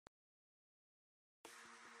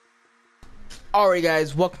Alright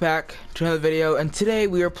guys, welcome back to another video, and today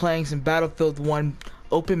we are playing some Battlefield 1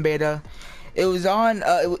 open beta. It was on,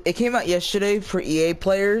 it came out yesterday for EA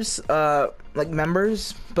players, like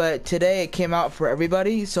members, but today it came out for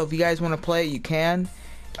everybody, so if you guys want to play it, you can.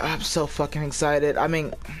 I'm so fucking excited. I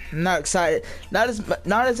mean, I'm not excited, not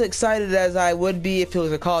as excited as I would be if it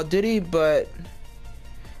was a Call of Duty, but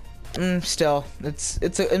still, I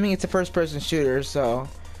mean, it's a first-person shooter, so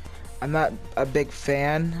I'm not a big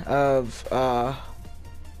fan of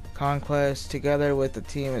Conquest together with the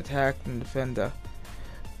team attack and defend the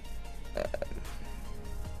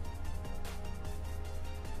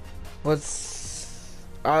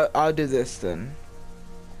I'll do this then.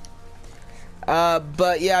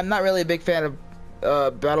 But yeah, I'm not really a big fan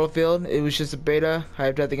of Battlefield. It was just a beta. I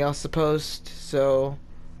have nothing else to post, so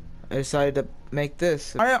I decided to make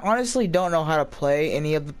this. I honestly don't know how to play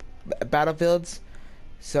any of the Battlefields.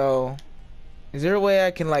 So, is there a way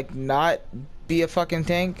I can like not be a fucking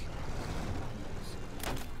tank?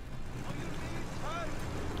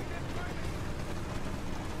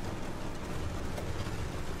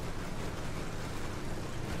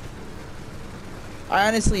 I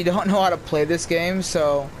honestly don't know how to play this game,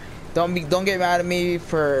 so don't get mad at me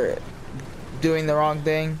for doing the wrong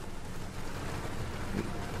thing.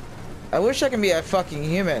 I wish I could be a fucking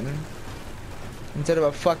human instead of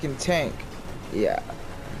a fucking tank. Yeah.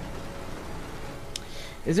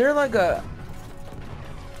 Is there like a...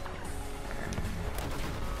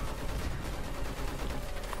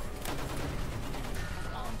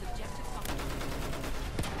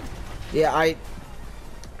 Yeah,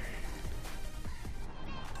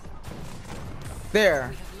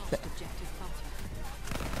 There.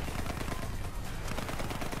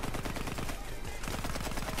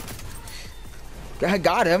 I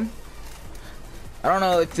got him. I don't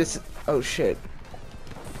know if this... Oh shit.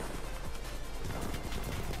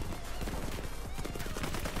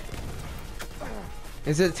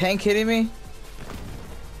 Is it a tank hitting me?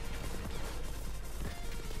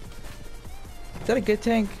 Is that a good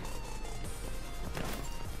tank?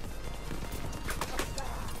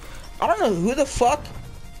 I don't know who the fuck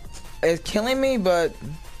is killing me, but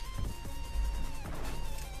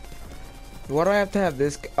why do I have to have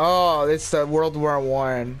this? Oh, it's the World War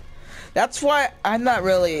I. That's why I'm not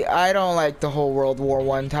really. I don't like the whole World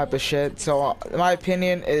War I type of shit. So my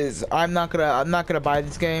opinion is I'm not gonna buy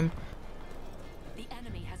this game. The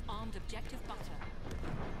enemy has armed objective Butter.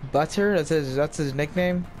 Butter? That's his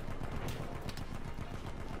nickname?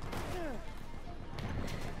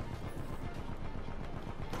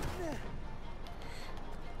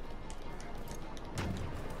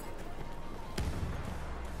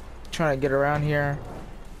 Trying to get around here.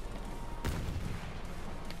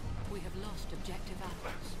 We have lost objective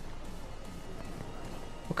apples.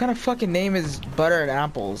 What kind of fucking name is Butter and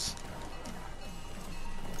Apples?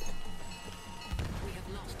 We have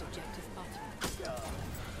lost objective Butter.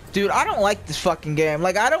 Dude, I don't like this fucking game.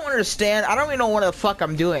 Like, I don't understand. I don't even know what the fuck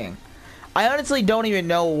I'm doing. I honestly don't even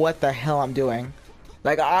know what the hell I'm doing.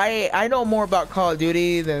 Like, I know more about Call of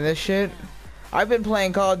Duty than this shit. I've been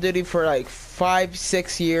playing Call of Duty for like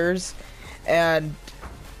 5-6 years, and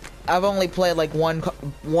I've only played like one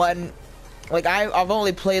like I've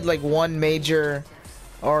only played like one major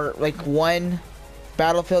or like one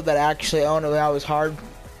Battlefield that I actually owned when I was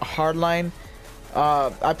hardline.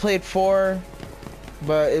 I played 4,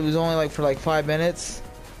 but it was only like for like 5 minutes.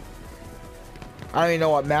 I don't even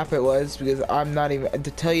know what map it was because I'm not even,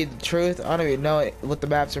 to tell you the truth, I don't even know what the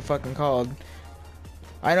maps are fucking called.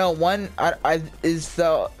 I know one is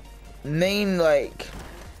the main, like,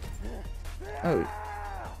 oh,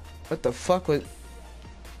 what the fuck was...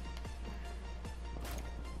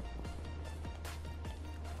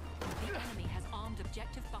 The enemy has armed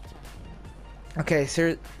objective Butter. Okay,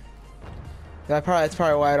 sir. That's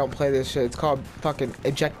probably why I don't play this shit. It's called fucking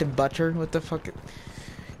Objective Butter. What the fuck?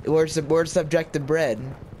 Where's the objective bread?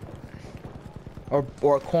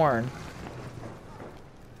 Or corn?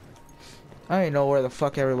 I don't even know where the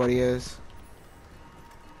fuck everybody is.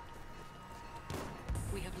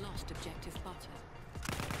 We have lost objective Butter.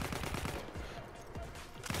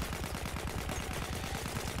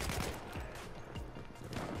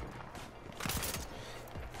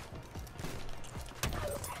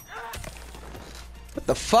 What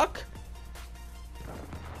the fuck?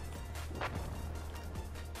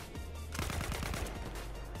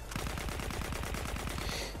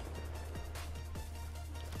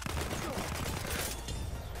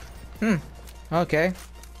 Okay.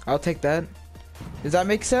 I'll take that. Does that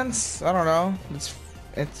make sense? I don't know.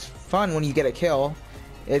 It's fun when you get a kill.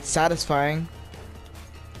 It's satisfying.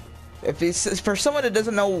 If it's for someone that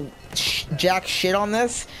doesn't know jack shit on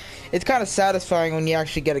this, it's kind of satisfying when you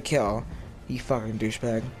actually get a kill. You fucking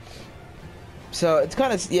douchebag. So it's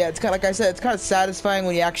kind of, yeah, it's kind of, like I said, it's kind of satisfying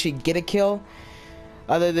when you actually get a kill,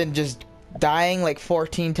 other than just dying like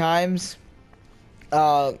 14 times.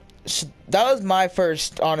 That was my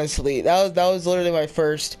first, honestly. That was literally my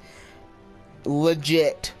first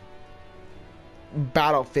legit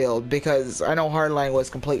Battlefield, because I know Hardline was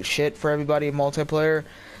complete shit for everybody in multiplayer.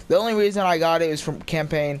 The only reason I got it was from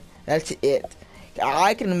campaign. That's it.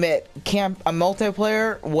 I can admit, a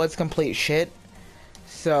multiplayer was complete shit.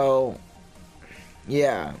 So,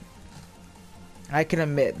 yeah, I can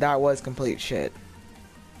admit that was complete shit.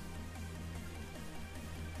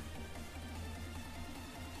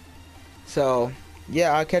 So,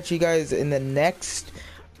 yeah, I'll catch you guys in the next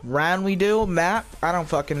round we do. Map? I don't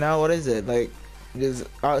fucking know. What is it? Like,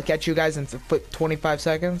 I'll catch you guys in 25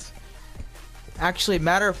 seconds. Actually,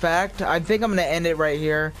 matter of fact, I think I'm gonna end it right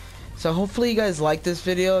here. So hopefully you guys like this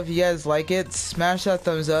video. If you guys like it, smash that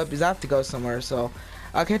thumbs up, because I have to go somewhere. So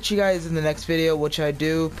I'll catch you guys in the next video, which I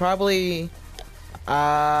do probably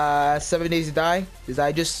 7 Days to Die, because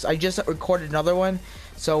I just recorded another one.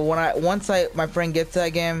 So once my friend gets that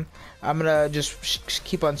game, I'm gonna just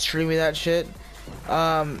keep on streaming that shit.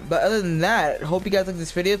 But other than that, hope you guys like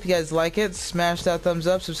this video. If you guys like it, smash that thumbs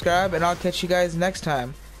up, subscribe, and I'll catch you guys next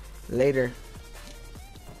time. Later.